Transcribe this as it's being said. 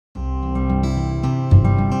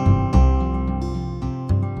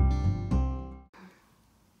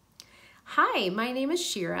Hi, my name is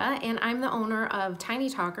Shira, and I'm the owner of Tiny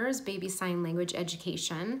Talkers Baby Sign Language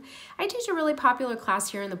Education. I teach a really popular class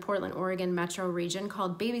here in the Portland, Oregon metro region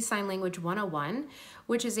called Baby Sign Language 101,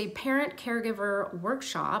 which is a parent-caregiver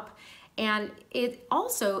workshop, and it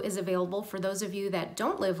also is available for those of you that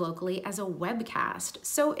don't live locally as a webcast.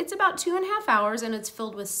 So it's about 2.5 hours, and it's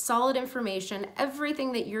filled with solid information,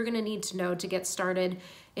 everything that you're going to need to know to get started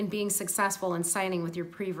in being successful in signing with your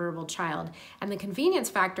pre-verbal child. And the convenience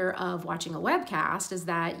factor of watching a webcast is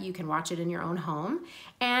that you can watch it in your own home,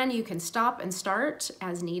 and you can stop and start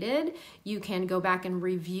as needed. You can go back and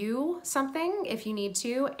review something if you need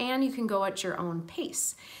to, and you can go at your own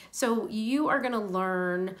pace. So you are going to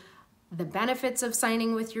learn the benefits of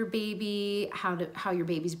signing with your baby, how your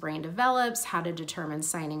baby's brain develops, how to determine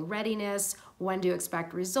signing readiness, when to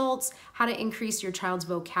expect results, how to increase your child's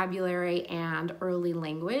vocabulary and early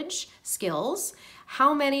language skills,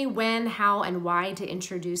 how many, when, how, and why to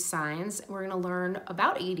introduce signs. We're going to learn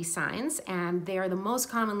about 80 signs, and they are the most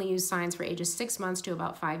commonly used signs for ages 6 months to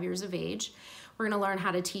about 5 years of age. We're going to learn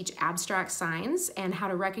how to teach abstract signs and how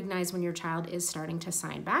to recognize when your child is starting to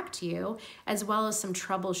sign back to you, as well as some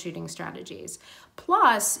troubleshooting strategies.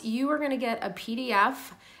 Plus, you are going to get a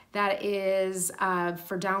PDF that is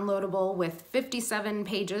for downloadable with 57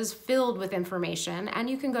 pages filled with information, and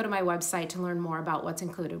you can go to my website to learn more about what's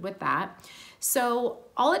included with that. So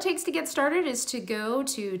all it takes to get started is to go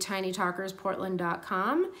to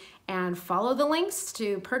tinytalkersportland.com and follow the links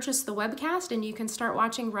to purchase the webcast, and you can start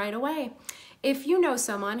watching right away. If you know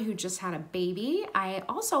someone who just had a baby, I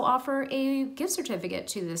also offer a gift certificate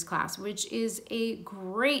to this class, which is a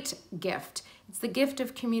great gift. It's the gift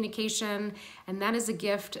of communication, and that is a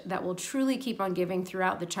gift that will truly keep on giving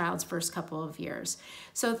throughout the child's first couple of years.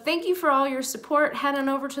 So thank you for all your support. Head on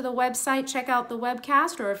over to the website, check out the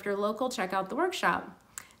webcast, or if you're local, check out the workshop.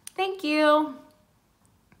 Thank you.